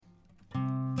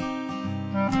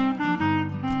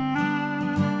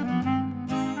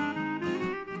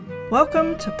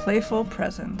Welcome to Playful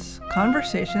Presence,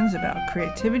 conversations about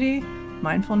creativity,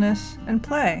 mindfulness, and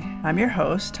play. I'm your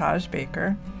host, Taj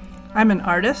Baker. I'm an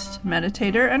artist,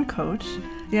 meditator, and coach.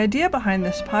 The idea behind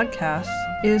this podcast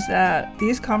is that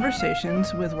these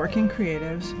conversations with working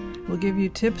creatives will give you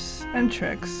tips and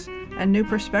tricks and new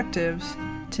perspectives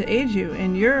to aid you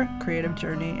in your creative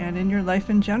journey and in your life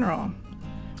in general.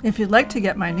 If you'd like to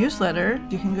get my newsletter,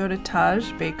 you can go to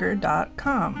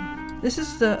tajbaker.com. This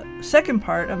is the second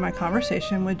part of my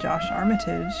conversation with Josh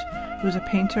Armitage, who's a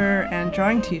painter and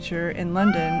drawing teacher in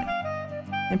London.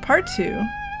 In part 2,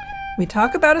 we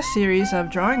talk about a series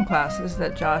of drawing classes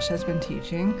that Josh has been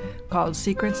teaching called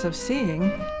Secrets of Seeing,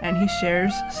 and he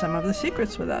shares some of the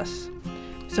secrets with us.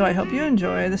 So I hope you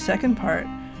enjoy the second part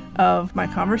of my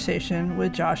conversation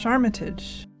with Josh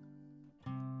Armitage.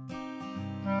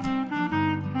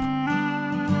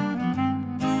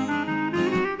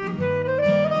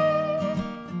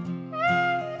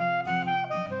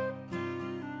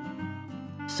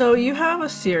 So you have a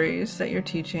series that you're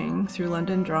teaching through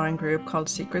London Drawing Group called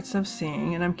Secrets of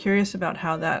Seeing, and I'm curious about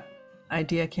how that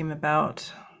idea came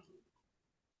about.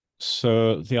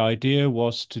 So the idea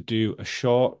was to do a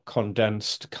short,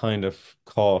 condensed kind of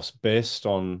course based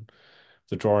on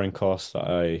the drawing course that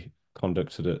I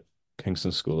conducted at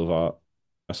Kingston School of Art.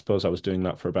 I suppose I was doing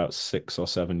that for about 6 or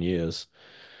 7 years.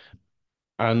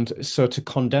 And so to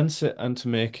condense it and to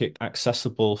make it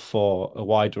accessible for a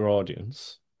wider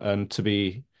audience and to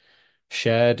be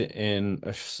shared in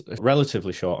a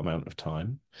relatively short amount of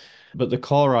time. But the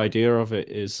core idea of it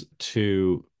is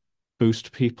to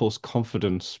boost people's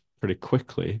confidence pretty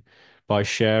quickly by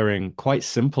sharing quite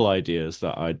simple ideas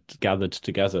that I'd gathered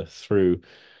together through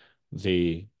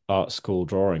the art school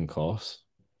drawing course.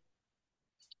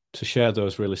 To share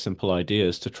those really simple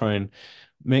ideas to try and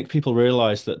make people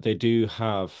realize that they do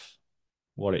have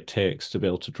what it takes to be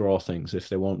able to draw things if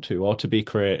they want to, or to be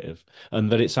creative,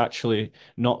 and that it's actually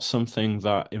not something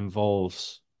that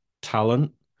involves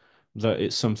talent, that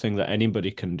it's something that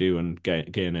anybody can do and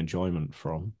gain enjoyment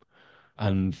from,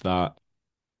 and that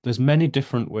there's many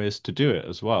different ways to do it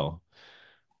as well.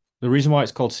 The reason why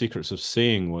it's called Secrets of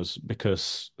Seeing was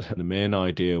because the main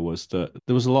idea was that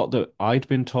there was a lot that I'd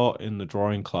been taught in the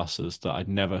drawing classes that I'd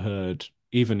never heard,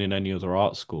 even in any other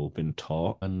art school, been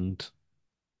taught. And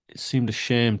it seemed a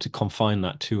shame to confine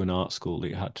that to an art school that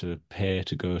you had to pay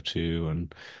to go to,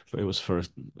 and it was for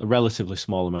a relatively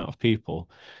small amount of people.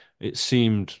 It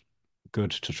seemed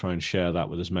good to try and share that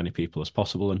with as many people as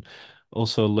possible. And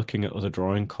also looking at other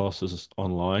drawing courses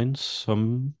online,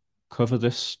 some cover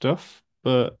this stuff,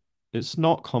 but it's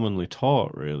not commonly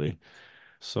taught really.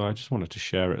 So I just wanted to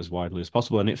share it as widely as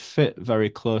possible. And it fit very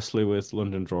closely with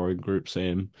London Drawing Group's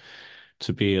aim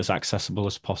to be as accessible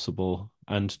as possible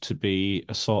and to be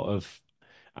a sort of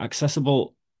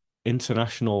accessible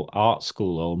international art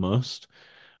school almost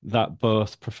that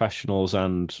both professionals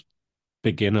and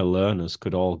beginner learners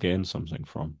could all gain something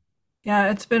from. Yeah,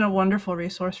 it's been a wonderful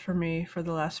resource for me for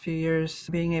the last few years,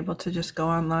 being able to just go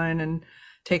online and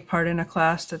take part in a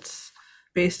class that's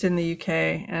based in the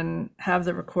UK and have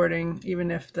the recording, even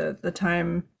if the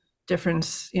time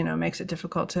difference, makes it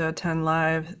difficult to attend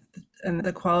live. And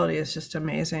the quality is just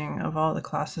amazing of all the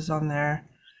classes on there.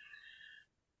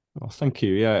 Well, thank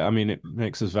you. Yeah, I mean, it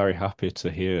makes us very happy to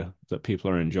hear that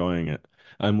people are enjoying it.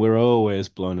 And we're always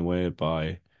blown away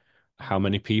by how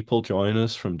many people join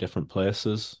us from different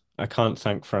places. I can't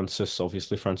thank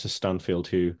obviously Francis Stanfield,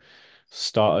 who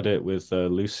started it with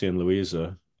Lucy and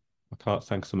Louisa. I can't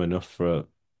thank them enough for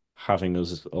having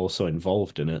us also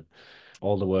involved in it.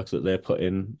 All the work that they put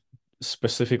in,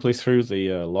 specifically through the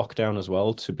lockdown as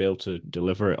well, to be able to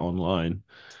deliver it online.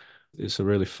 It's a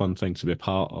really fun thing to be a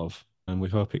part of. And we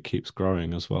hope it keeps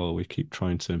growing as well. We keep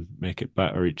trying to make it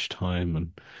better each time.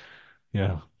 And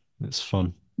yeah, it's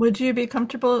fun. Would you be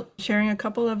comfortable sharing a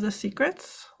couple of the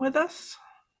secrets with us?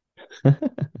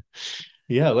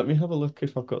 Yeah, let me have a look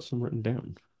if I've got some written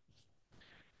down.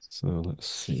 So let's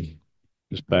see.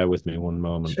 Just bear with me one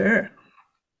moment. Sure.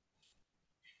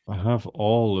 I have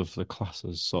all of the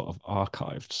classes sort of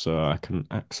archived so I can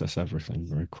access everything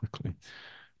very quickly.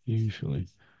 Usually.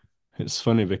 It's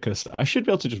funny because I should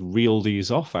be able to just reel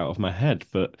these off out of my head,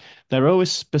 but they're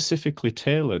always specifically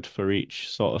tailored for each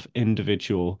sort of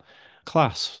individual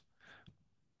class.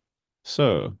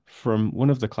 So, from one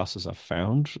of the classes I've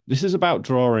found, this is about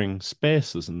drawing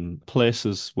spaces and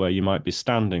places where you might be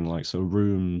standing, like so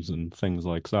rooms and things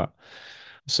like that.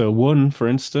 So, one, for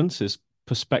instance, is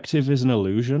perspective is an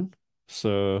illusion.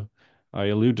 So, I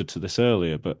alluded to this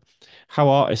earlier, but how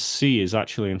artists see is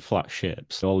actually in flat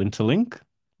shapes, all interlink,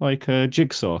 like a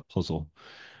jigsaw puzzle.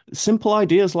 Simple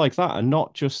ideas like that are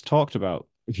not just talked about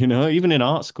Even in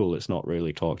art school, it's not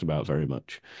really talked about very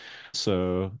much.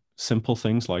 So simple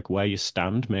things like where you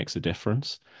stand makes a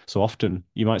difference. So often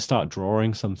you might start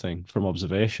drawing something from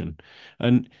observation,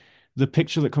 and the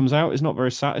picture that comes out is not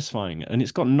very satisfying. And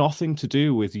it's got nothing to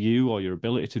do with you or your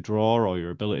ability to draw or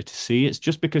your ability to see. It's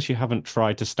just because you haven't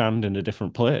tried to stand in a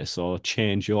different place or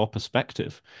change your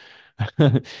perspective.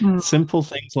 Mm. Simple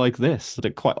things like this that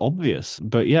are quite obvious.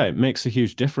 But yeah, it makes a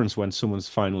huge difference when someone's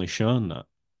finally shown that.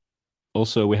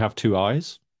 Also, we have two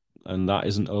eyes, and that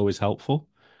isn't always helpful.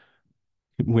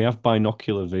 We have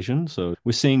binocular vision, so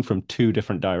we're seeing from two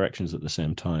different directions at the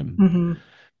same time. Hmm.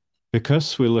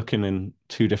 Because we're looking in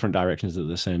two different directions at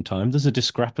the same time, there's a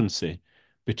discrepancy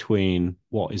between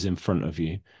what is in front of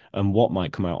you and what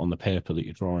might come out on the paper that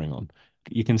you're drawing on.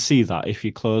 You can see that if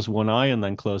you close one eye and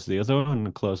then close the other one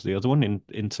and close the other one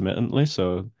intermittently.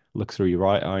 So look through your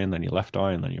right eye and then your left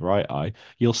eye and then your right eye,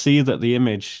 you'll see that the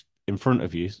image in front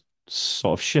of you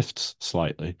sort of shifts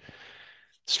slightly.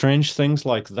 Strange things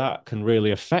like that can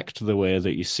really affect the way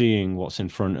that you're seeing what's in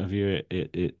front of you.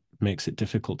 It makes it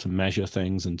difficult to measure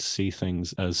things and see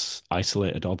things as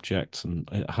isolated objects, and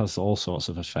it has all sorts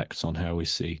of effects on how we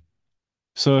see.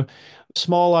 So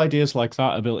small ideas like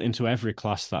that are built into every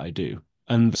class that I do.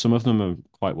 And some of them are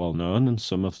quite well known, and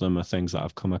some of them are things that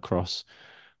I've come across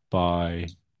by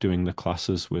doing the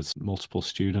classes with multiple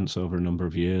students over a number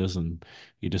of years. And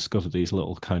you discover these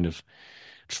little kind of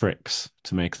tricks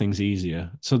to make things easier.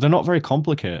 So they're not very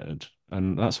complicated,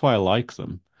 and that's why I like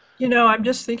them. I'm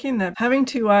just thinking that having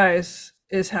two eyes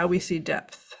is how we see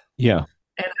depth. Yeah.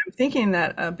 And I'm thinking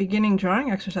that a beginning drawing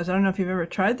exercise, I don't know if you've ever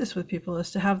tried this with people, is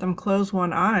to have them close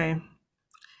one eye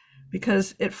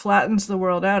because it flattens the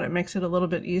world out. It makes it a little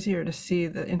bit easier to see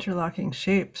the interlocking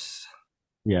shapes.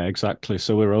 Yeah, exactly.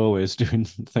 So we're always doing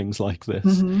things like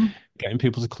this, Hmm. getting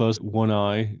people to close one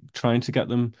eye, trying to get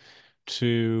them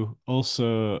to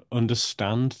also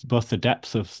understand both the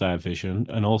depth of their vision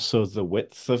and also the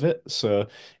width of it. So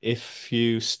if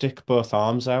you stick both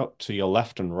arms out to your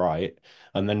left and right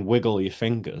and then wiggle your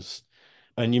fingers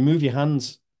and you move your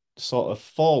hands sort of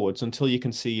forwards until you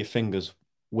can see your fingers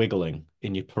wiggling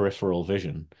in your peripheral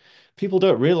vision. People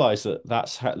don't realize that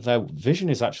that's how their vision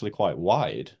is actually quite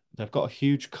wide. They've got a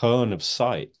huge cone of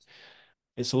sight.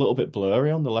 It's a little bit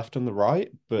blurry on the left and the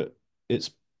right, but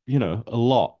it's, a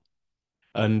lot.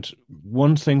 And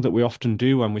one thing that we often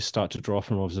do when we start to draw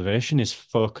from observation is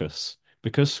focus.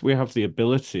 Because we have the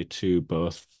ability to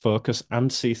both focus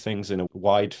and see things in a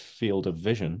wide field of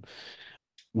vision,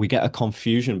 we get a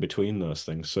confusion between those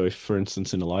things. So if, for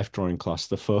instance, in a life drawing class,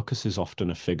 the focus is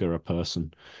often a figure, a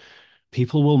person,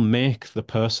 people will make the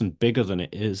person bigger than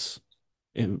it is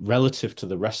relative to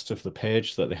the rest of the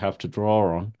page that they have to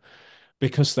draw on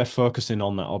because they're focusing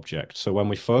on that object. So when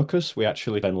we focus, we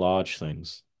actually enlarge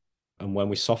things. And when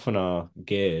we soften our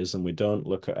gaze and we don't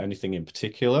look at anything in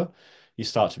particular, you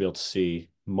start to be able to see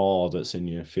more that's in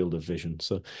your field of vision.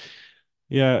 So,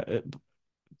 yeah,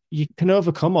 you can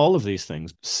overcome all of these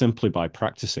things simply by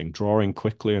practicing, drawing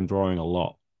quickly and drawing a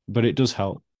lot. But it does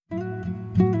help.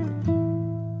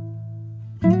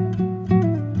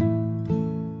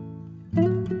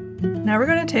 Now we're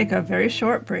going to take a very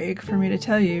short break for me to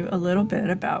tell you a little bit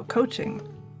about coaching.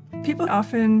 People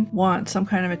often want some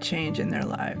kind of a change in their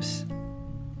lives.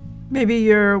 Maybe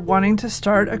you're wanting to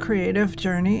start a creative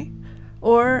journey,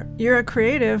 or you're a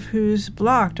creative who's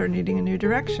blocked or needing a new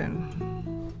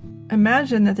direction.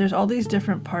 Imagine that there's all these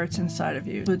different parts inside of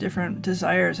you with different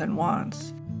desires and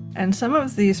wants. And some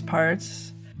of these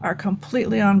parts are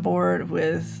completely on board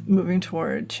with moving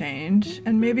toward change,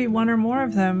 and maybe one or more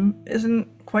of them isn't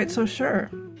quite so sure.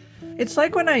 It's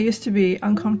like when I used to be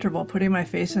uncomfortable putting my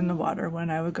face in the water when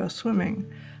I would go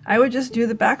swimming. I would just do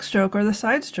the backstroke or the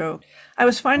side stroke. I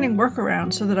was finding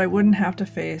workarounds so that I wouldn't have to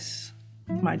face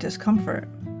my discomfort.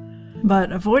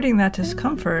 But avoiding that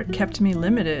discomfort kept me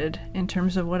limited in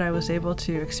terms of what I was able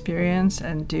to experience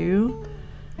and do.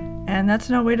 And that's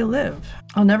no way to live.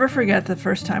 I'll never forget the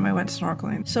first time I went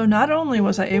snorkeling. So not only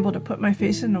was I able to put my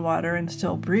face in the water and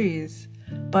still breathe,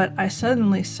 but I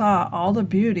suddenly saw all the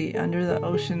beauty under the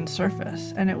ocean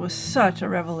surface, and it was such a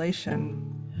revelation.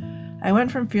 I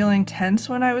went from feeling tense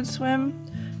when I would swim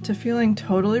to feeling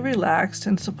totally relaxed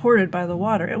and supported by the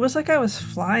water. It was like I was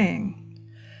flying.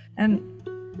 And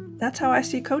that's how I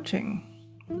see coaching.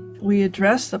 We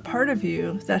address the part of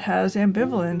you that has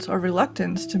ambivalence or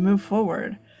reluctance to move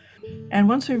forward. And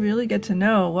once we really get to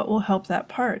know what will help that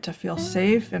part to feel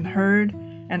safe and heard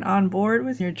and on board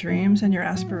with your dreams and your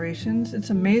aspirations, it's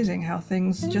amazing how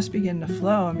things just begin to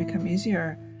flow and become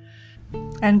easier.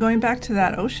 And going back to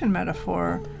that ocean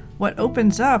metaphor, What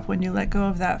opens up when you let go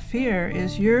of that fear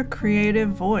is your creative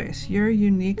voice, your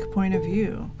unique point of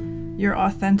view, your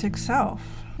authentic self.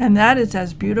 And that is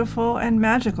as beautiful and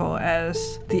magical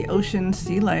as the ocean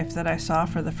sea life that I saw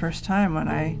for the first time when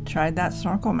I tried that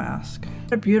snorkel mask.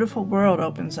 A beautiful world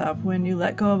opens up when you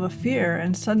let go of a fear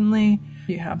and suddenly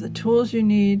you have the tools you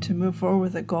need to move forward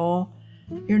with a goal.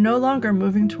 You're no longer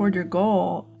moving toward your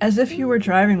goal as if you were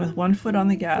driving with one foot on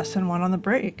the gas and one on the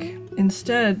brake.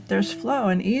 Instead, there's flow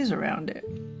and ease around it.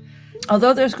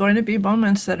 Although there's going to be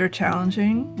moments that are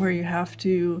challenging where you have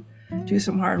to do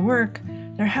some hard work,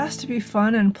 there has to be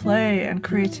fun and play and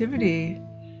creativity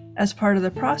as part of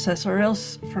the process, or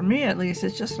else, for me at least,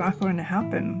 it's just not going to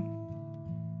happen.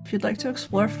 If you'd like to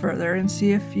explore further and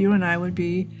see if you and I would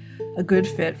be a good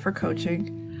fit for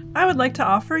coaching, I would like to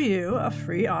offer you a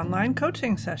free online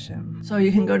coaching session. So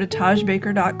you can go to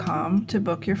tajbaker.com to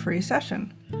book your free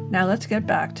session. Now let's get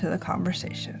back to the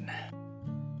conversation.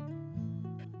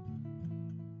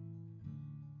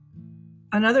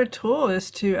 Another tool is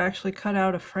to actually cut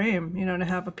out a frame, to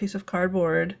have a piece of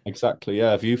cardboard. Exactly.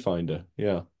 Yeah, viewfinder.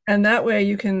 Yeah. And that way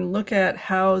you can look at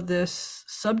how this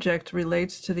subject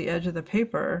relates to the edge of the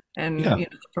paper and Yeah. the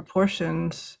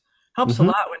proportions. Helps a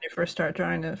lot when you first start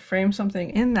trying to frame something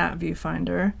in that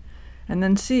viewfinder and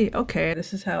then see, okay,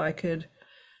 this is how I could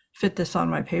fit this on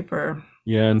my paper.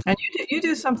 Yeah. And you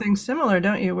do something similar,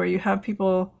 don't you, where you have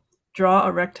people draw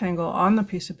a rectangle on the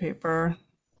piece of paper.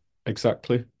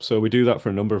 Exactly. So we do that for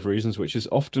a number of reasons, which is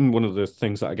often one of the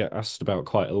things that I get asked about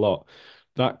quite a lot.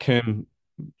 That came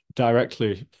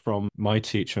directly from my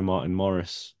teacher, Martin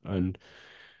Morris. And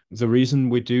the reason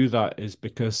we do that is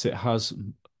because it has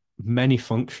many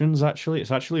functions, actually.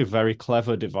 It's actually a very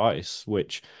clever device,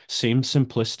 which seems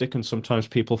simplistic, and sometimes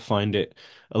people find it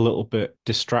a little bit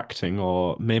distracting,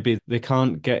 or maybe they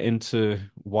can't get into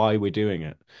why we're doing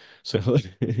it. So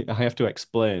I have to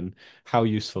explain how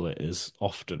useful it is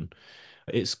often.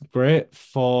 It's great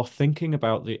for thinking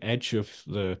about the edge of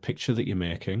the picture that you're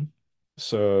making.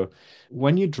 So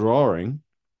when you're drawing,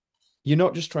 you're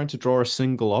not just trying to draw a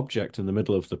single object in the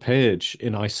middle of the page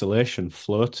in isolation,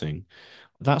 floating.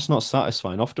 That's not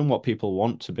satisfying. Often, what people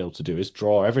want to be able to do is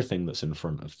draw everything that's in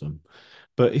front of them.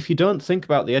 But if you don't think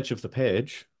about the edge of the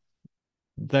page,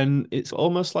 then it's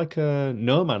almost like a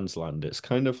no man's land. It's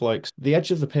kind of like the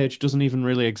edge of the page doesn't even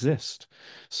really exist.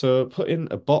 So putting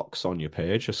a box on your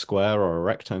page, a square or a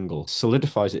rectangle,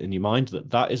 solidifies it in your mind that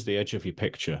that is the edge of your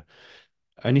picture.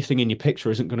 Anything in your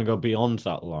picture isn't going to go beyond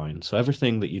that line. So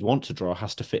everything that you'd want to draw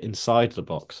has to fit inside the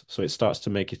box. So it starts to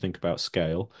make you think about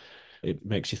scale. It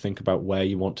makes you think about where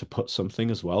you want to put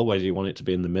something as well, whether you want it to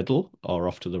be in the middle or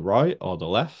off to the right or the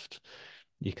left.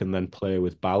 You can then play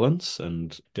with balance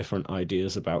and different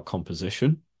ideas about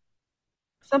composition.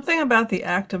 Something about the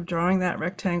act of drawing that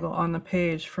rectangle on the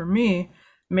page, for me,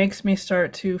 makes me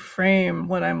start to frame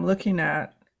what I'm looking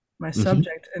at, my Hmm.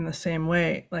 subject, in the same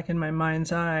way, like in my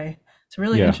mind's eye. It's a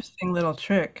really Yeah. interesting little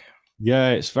trick.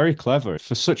 Yeah, it's very clever.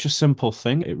 For such a simple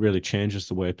thing, it really changes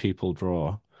the way people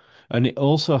draw. And it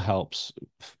also helps,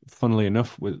 funnily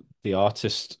enough, with the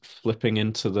artist flipping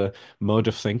into the mode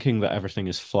of thinking that everything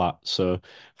is flat. So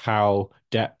how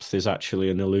depth is actually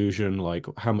an illusion, like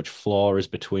how much floor is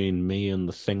between me and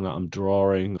the thing that I'm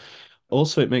drawing.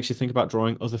 Also, it makes you think about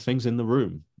drawing other things in the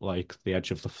room, like the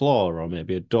edge of the floor, or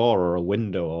maybe a door or a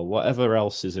window, or whatever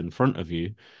else is in front of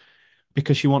you,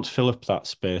 because you want to fill up that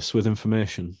space with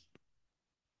information.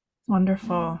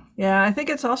 Wonderful. Yeah, I think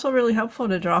it's also really helpful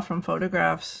to draw from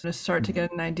photographs to start to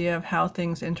get an idea of how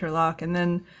things interlock. And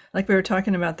then, like we were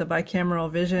talking about, the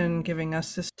bicameral vision giving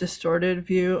us this distorted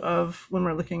view of when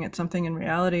we're looking at something in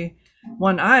reality,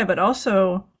 one eye, but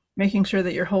also making sure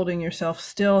that you're holding yourself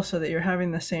still so that you're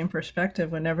having the same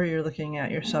perspective whenever you're looking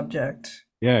at your subject.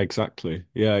 Yeah, exactly.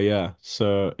 Yeah, yeah.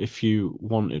 So if you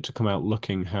want it to come out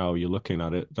looking how you're looking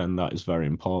at it, then that is very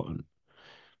important.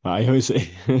 I always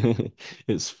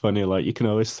it's funny, like you can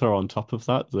always throw on top of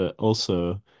that that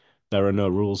also there are no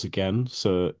rules again,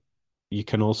 so you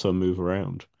can also move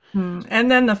around. And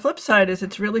then the flip side is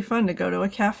it's really fun to go to a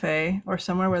cafe or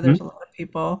somewhere where there's Mhm. a lot of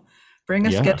people, bring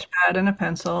a Yeah. sketch pad and a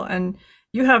pencil, and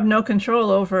you have no control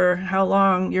over how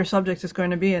long your subject is going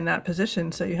to be in that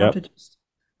position. So you have to Yep. just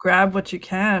grab what you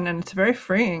can, and it's very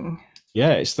freeing.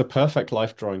 Yeah, it's the perfect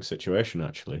life drawing situation,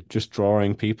 actually. Just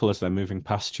drawing people as they're moving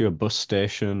past you, a bus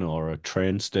station or a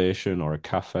train station or a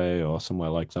cafe or somewhere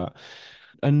like that.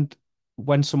 And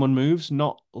when someone moves,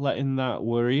 not letting that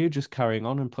worry you, just carrying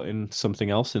on and putting something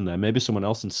else in there. Maybe someone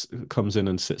else comes in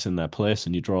and sits in their place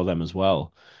and you draw them as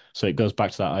well. So it goes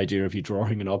back to that idea of you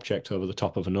drawing an object over the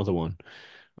top of another one.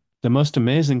 The most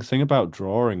amazing thing about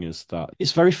drawing is that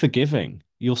it's very forgiving.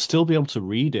 You'll still be able to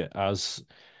read it as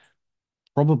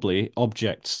probably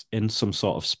objects in some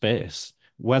sort of space,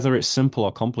 whether it's simple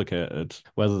or complicated,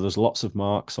 whether there's lots of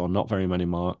marks or not very many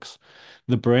marks.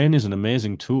 The brain is an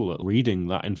amazing tool at reading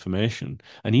that information.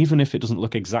 And even if it doesn't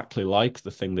look exactly like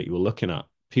the thing that you were looking at,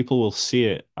 people will see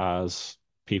it as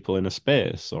people in a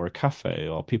space or a cafe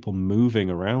or people moving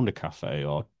around a cafe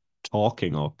or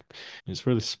talking, or it's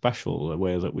really special the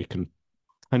way that we can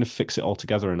kind of fix it all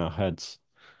together in our heads.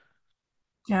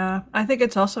 Yeah, I think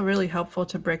it's also really helpful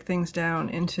to break things down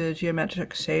into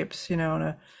geometric shapes,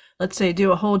 to, let's say,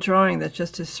 do a whole drawing that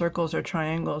just is circles or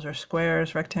triangles or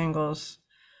squares, rectangles,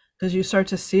 because you start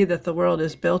to see that the world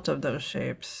is built of those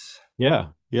shapes. Yeah.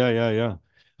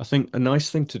 I think a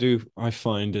nice thing to do, I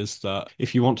find, is that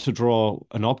if you want to draw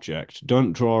an object,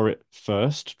 don't draw it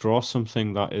first. Draw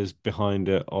something that is behind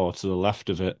it or to the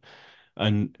left of it,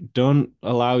 and don't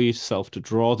allow yourself to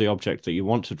draw the object that you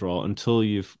want to draw until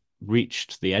you've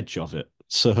reached the edge of it.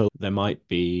 So there might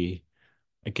be,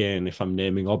 again, if I'm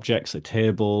naming objects, a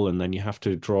table, and then you have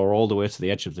to draw all the way to the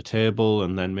edge of the table,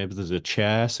 and then maybe there's a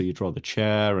chair, so you draw the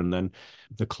chair, and then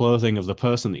the clothing of the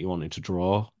person that you wanted to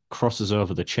draw crosses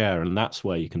over the chair, and that's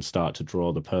where you can start to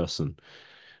draw the person.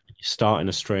 You start in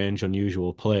a strange,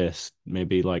 unusual place,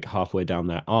 maybe like halfway down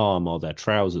their arm or their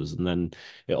trousers, and then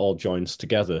it all joins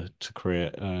together to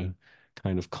create a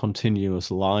kind of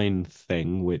continuous line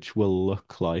thing, which will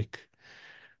look like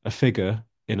a figure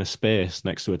in a space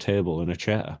next to a table and a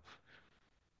chair.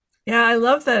 Yeah, I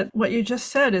love that what you just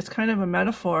said is kind of a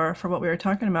metaphor for what we were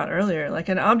talking about earlier. Like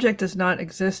an object does not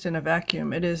exist in a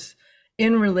vacuum, it is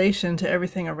in relation to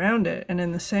everything around it. And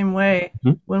in the same way,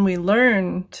 Mhm. when we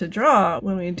learn to draw,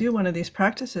 when we do one of these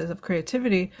practices of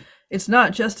creativity, it's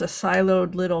not just a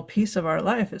siloed little piece of our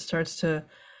life. It starts to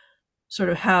sort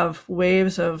of have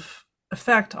waves of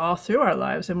effect all through our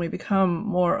lives, and we become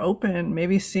more open,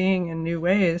 maybe seeing in new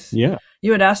ways. Yeah.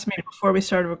 You had asked me before we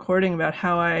started recording about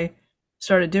how I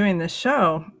started doing this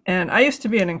show, and I used to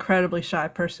be an incredibly shy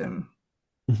person.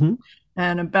 Hmm.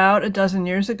 And about a dozen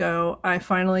years ago, I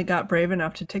finally got brave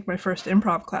enough to take my first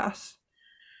improv class.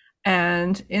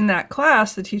 And in that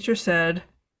class, the teacher said,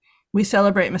 "We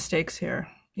celebrate mistakes here.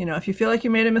 If you feel like you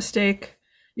made a mistake,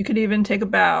 you could even take a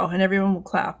bow and everyone will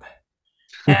clap."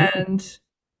 And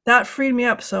that freed me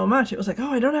up so much. It was like,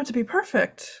 oh, I don't have to be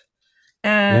perfect.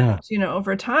 And, Yeah.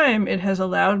 over time, it has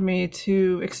allowed me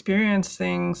to experience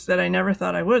things that I never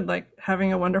thought I would, like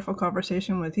having a wonderful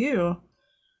conversation with you.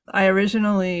 I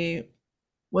originally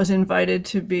was invited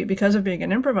to be, because of being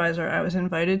an improviser, I was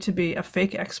invited to be a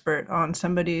fake expert on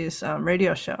somebody's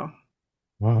radio show.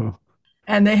 Wow.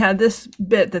 And they had this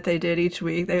bit that they did each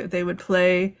week. They would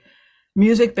play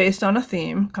music based on a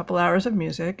theme, a couple hours of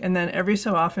music, and then every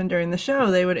so often during the show,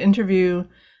 they would interview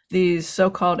these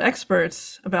so-called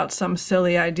experts about some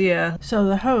silly idea. So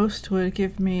the host would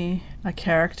give me a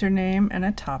character name and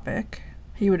a topic.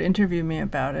 He would interview me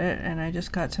about it, and I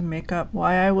just got to make up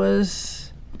why I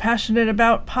was passionate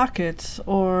about pockets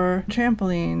or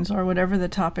trampolines or whatever the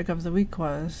topic of the week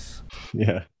was.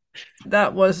 Yeah.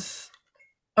 That was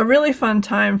a really fun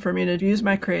time for me to use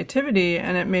my creativity,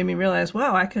 and it made me realize,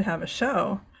 wow, I could have a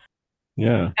show.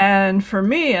 Yeah. And for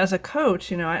me as a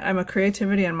coach, I'm a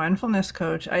creativity and mindfulness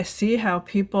coach. I see how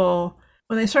people,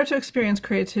 when they start to experience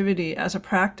creativity as a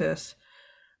practice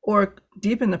or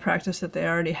deepen the practice that they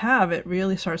already have, it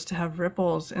really starts to have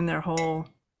ripples in their whole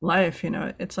life.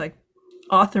 It's like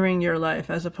authoring your life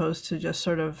as opposed to just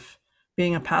sort of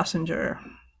being a passenger.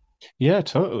 Yeah,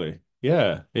 totally.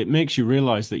 Yeah. It makes you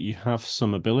realize that you have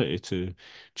some ability to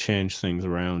change things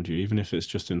around you, even if it's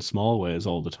just in small ways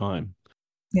all the time.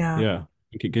 Yeah. Yeah. I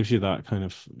think it gives you that kind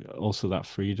of also that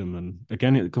freedom. And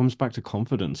again, it comes back to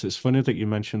confidence. It's funny that you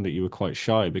mentioned that you were quite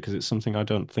shy because it's something I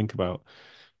don't think about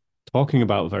talking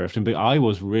about very often, but I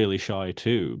was really shy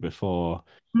too before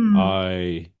Hmm.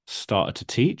 I started to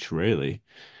teach, really.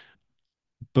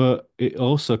 But it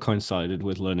also coincided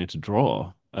with learning to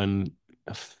draw and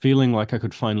feeling like I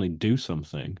could finally do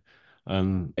something.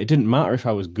 It didn't matter if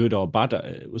I was good or bad at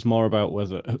it. It was more about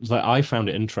whether it was like I found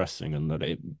it interesting and that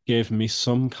it gave me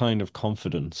some kind of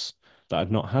confidence that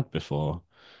I'd not had before.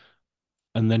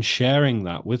 And then sharing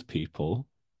that with people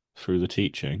through the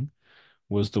teaching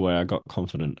was the way I got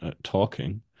confident at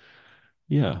talking.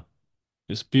 Yeah,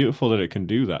 it's beautiful that it can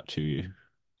do that to you.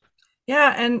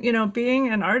 Yeah, and being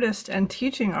an artist and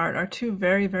teaching art are two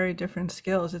very, very different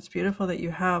skills. It's beautiful that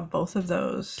you have both of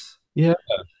those. Yeah.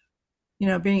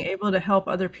 Being able to help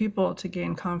other people to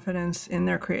gain confidence in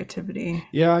their creativity.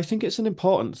 Yeah, I think it's an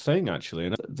important thing actually.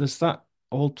 And there's that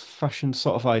old-fashioned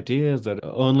sort of idea that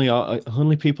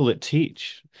only people that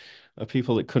teach are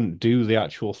people that couldn't do the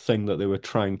actual thing that they were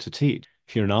trying to teach.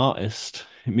 If you're an artist,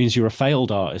 it means you're a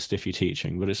failed artist if you're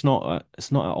teaching, but it's not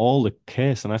at all the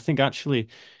case. And I think actually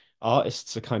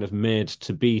artists are kind of made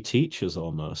to be teachers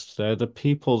almost. They're the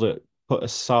people that put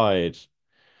aside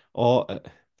or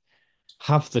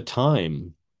have the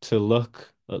time to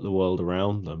look at the world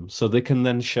around them so they can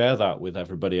then share that with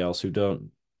everybody else who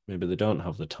don't, maybe they don't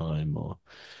have the time or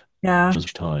Yeah. as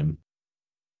much time.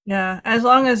 Yeah. As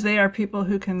long as they are people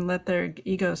who can let their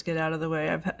egos get out of the way.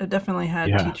 I've definitely had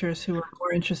Yeah. teachers who were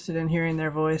more interested in hearing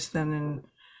their voice than in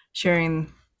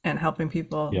sharing and helping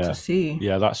people to Yeah. see.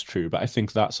 Yeah, that's true. But I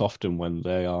think that's often when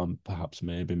they are perhaps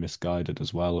maybe misguided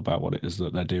as well about what it is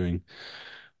that they're doing.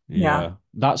 Yeah. Yeah.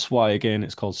 That's why, again,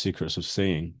 it's called Secrets of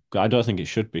Seeing. I don't think it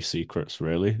should be secrets,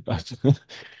 really.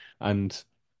 And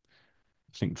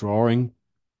I think drawing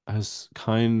has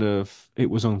kind of, it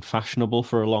was unfashionable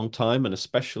for a long time. And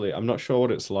especially, I'm not sure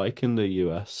what it's like in the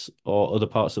US or other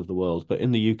parts of the world, but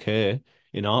in the UK,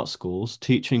 in art schools,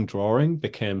 teaching drawing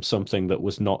became something that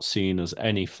was not seen as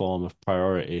any form of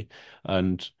priority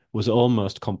and was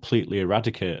almost completely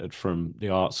eradicated from the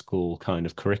art school kind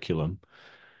of curriculum.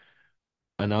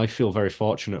 And I feel very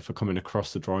fortunate for coming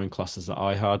across the drawing classes that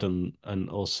I had, and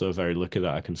also very lucky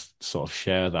that I can sort of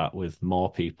share that with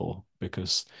more people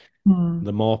because Hmm.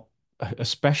 the more,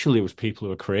 especially with people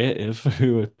who are creative,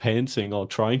 who are painting or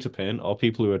trying to paint, or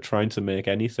people who are trying to make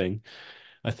anything,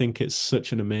 I think it's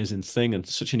such an amazing thing and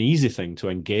such an easy thing to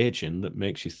engage in that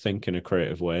makes you think in a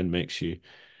creative way and makes you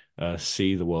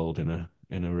see the world in a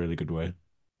really good way.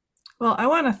 Well, I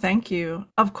want to thank you.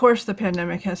 Of course, the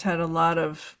pandemic has had a lot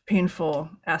of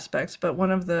painful aspects, but one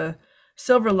of the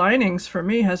silver linings for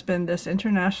me has been this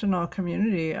international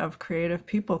community of creative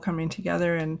people coming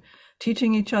together and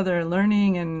teaching each other,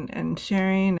 learning and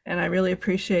sharing. And I really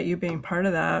appreciate you being part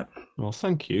of that. Well,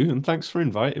 thank you, and thanks for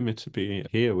inviting me to be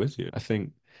here with you. I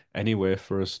think any way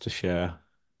for us to share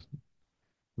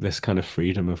this kind of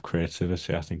freedom of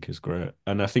creativity, I think is great.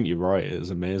 And I think you're right. It is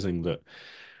amazing that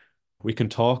we can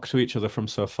talk to each other from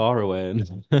so far away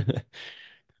and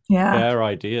Yeah. share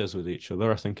ideas with each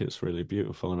other. I think it's really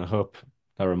beautiful, and I hope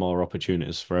there are more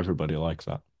opportunities for everybody like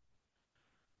that.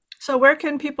 So, where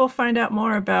can people find out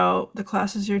more about the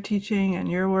classes you're teaching and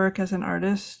your work as an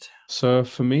artist? So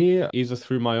for me, either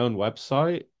through my own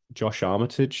website,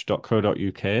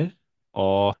 josharmitage.co.uk,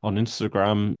 or on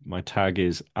Instagram, my tag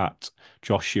is at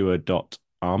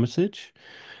joshua.armitage.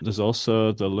 There's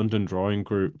also the London Drawing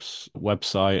Group's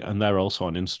website, and they're also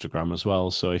on Instagram as well.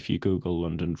 So if you Google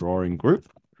London Drawing Group,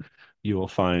 you will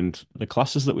find the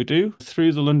classes that we do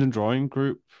through the London Drawing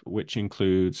Group, which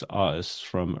includes artists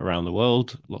from around the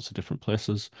world, lots of different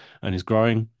places, and is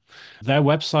growing. Their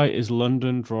website is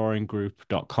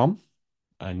londondrawinggroup.com,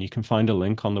 and you can find a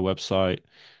link on the website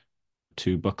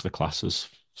to book the classes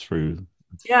through.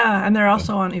 Yeah, and they're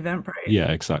also on Eventbrite.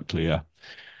 Yeah, exactly. Yeah.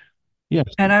 Yeah.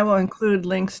 And I will include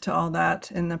links to all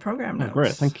that in the program Oh, great.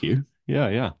 notes. Thank you. Yeah,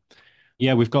 yeah.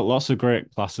 Yeah, we've got lots of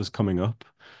great classes coming up.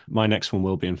 My next one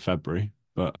will be in February,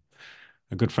 but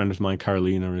a good friend of mine,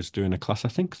 Carolina, is doing a class, I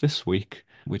think, this week,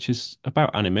 which is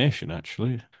about animation,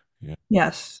 actually. Yeah.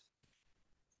 Yes.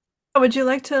 Would you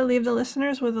like to leave the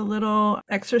listeners with a little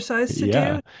exercise to do?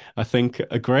 Yeah. I think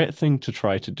a great thing to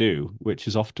try to do, which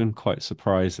is often quite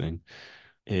surprising,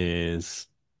 is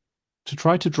to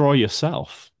try to draw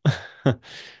yourself.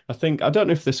 I think I don't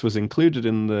know if this was included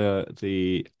in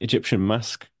the Egyptian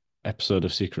mask episode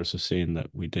of Secrets of Seeing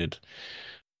that we did.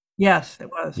 Yes, it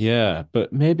was. Yeah,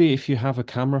 but maybe if you have a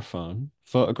camera phone,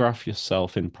 photograph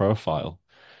yourself in profile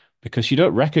because you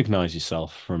don't recognize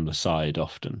yourself from the side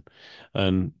often.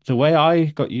 And the way I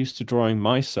got used to drawing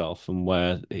myself and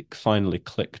where it finally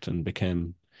clicked and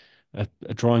became a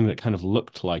drawing that kind of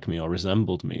looked like me or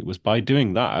resembled me was by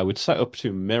doing that. I would set up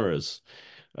two mirrors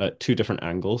at two different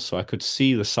angles so I could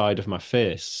see the side of my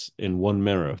face in one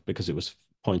mirror because it was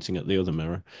pointing at the other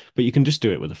mirror. But you can just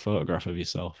do it with a photograph of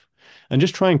yourself and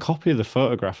just try and copy the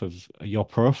photograph of your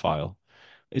profile.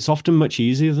 It's often much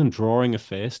easier than drawing a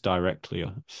face directly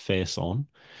face on.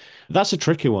 That's a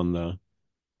tricky one though.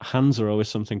 Hands are always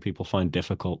something people find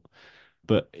difficult.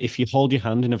 But if you hold your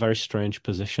hand in a very strange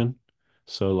position,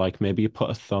 so like maybe you put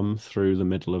a thumb through the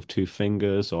middle of two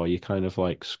fingers, or you kind of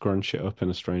like scrunch it up in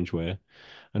a strange way,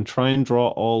 and try and draw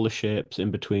all the shapes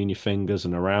in between your fingers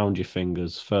and around your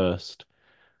fingers first.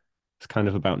 It's kind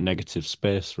of about negative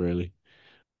space, really.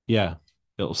 Yeah,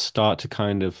 it'll start to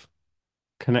kind of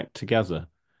connect together.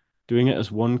 Doing it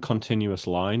as one continuous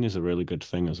line is a really good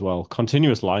thing as well.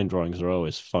 Continuous line drawings are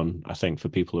always fun, I think, for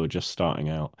people who are just starting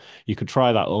out. You could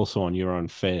try that also on your own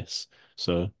face.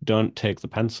 So don't take the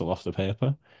pencil off the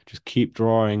paper. Just keep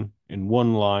drawing in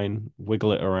one line,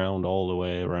 wiggle it around all the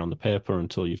way around the paper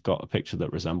until you've got a picture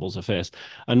that resembles a face.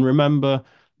 And remember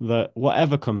that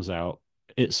whatever comes out,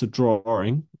 it's a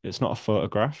drawing. It's not a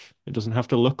photograph. It doesn't have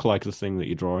to look like the thing that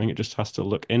you're drawing. It just has to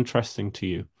look interesting to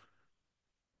you.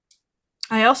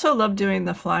 I also love doing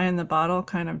the fly in the bottle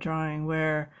kind of drawing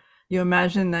where you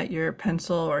imagine that your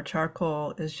pencil or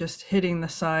charcoal is just hitting the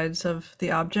sides of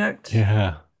the object.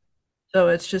 Yeah. So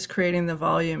it's just creating the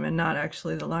volume and not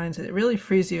actually the lines. It really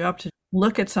frees you up to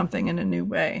look at something in a new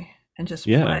way and just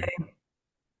Yeah. play.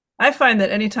 I find that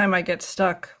anytime I get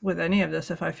stuck with any of this,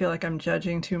 if I feel like I'm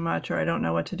judging too much or I don't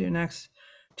know what to do next,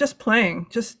 just playing,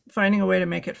 just finding a way to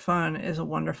make it fun is a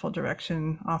wonderful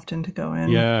direction often to go in.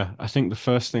 Yeah, I think the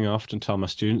first thing I often tell my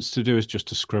students to do is just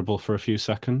to scribble for a few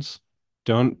seconds.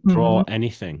 Don't draw Mhm.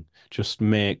 anything. Just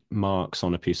make marks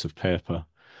on a piece of paper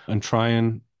and try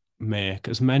and make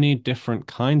as many different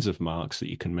kinds of marks that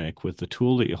you can make with the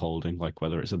tool that you're holding, like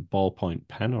whether it's a ballpoint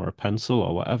pen or a pencil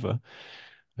or whatever.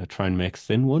 Try and make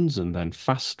thin ones and then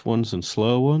fast ones and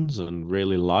slow ones and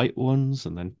really light ones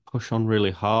and then push on really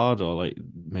hard or like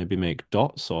maybe make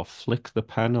dots or flick the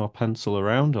pen or pencil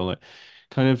around or like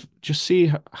kind of just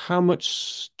see how much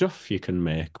stuff you can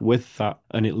make with that.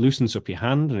 And it loosens up your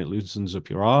hand and it loosens up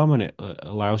your arm and it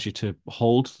allows you to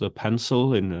hold the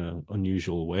pencil in an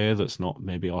unusual way that's not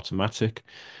maybe automatic.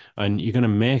 And you're going to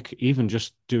make even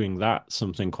just doing that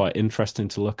something quite interesting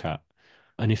to look at.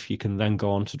 And if you can then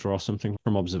go on to draw something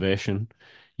from observation,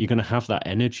 you're going to have that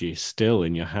energy still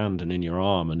in your hand and in your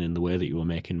arm and in the way that you were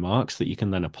making marks that you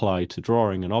can then apply to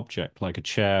drawing an object like a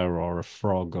chair or a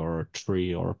frog or a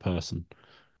tree or a person.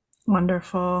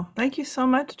 Wonderful. Thank you so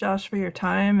much, Josh, for your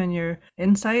time and your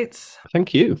insights.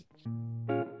 Thank you.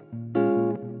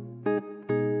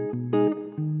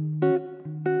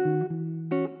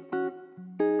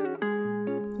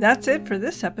 That's it for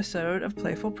this episode of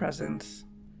Playful Presence.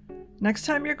 Next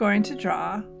time you're going to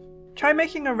draw, try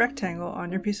making a rectangle on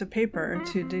your piece of paper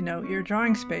to denote your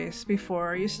drawing space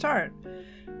before you start.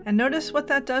 And notice what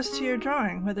that does to your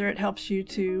drawing, whether it helps you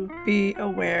to be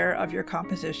aware of your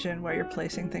composition, where you're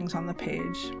placing things on the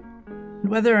page.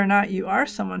 Whether or not you are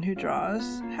someone who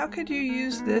draws, how could you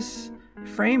use this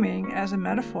framing as a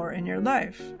metaphor in your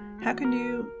life? How can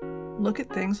you look at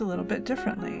things a little bit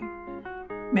differently?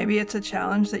 Maybe it's a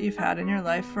challenge that you've had in your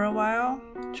life for a while.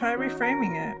 Try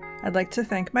reframing it. I'd like to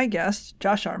thank my guest,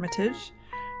 Josh Armitage.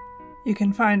 You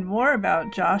can find more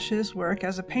about Josh's work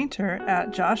as a painter at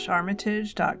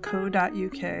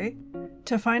josharmitage.co.uk.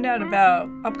 To find out about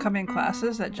upcoming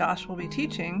classes that Josh will be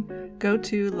teaching, go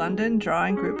to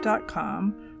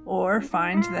londondrawinggroup.com or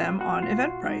find them on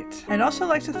Eventbrite. I'd also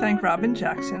like to thank Robin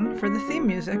Jackson for the theme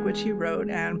music which he wrote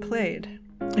and played.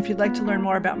 If you'd like to learn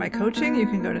more about my coaching, you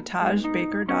can go to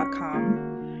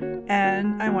tajbaker.com.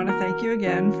 And I want to thank you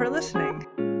again for listening.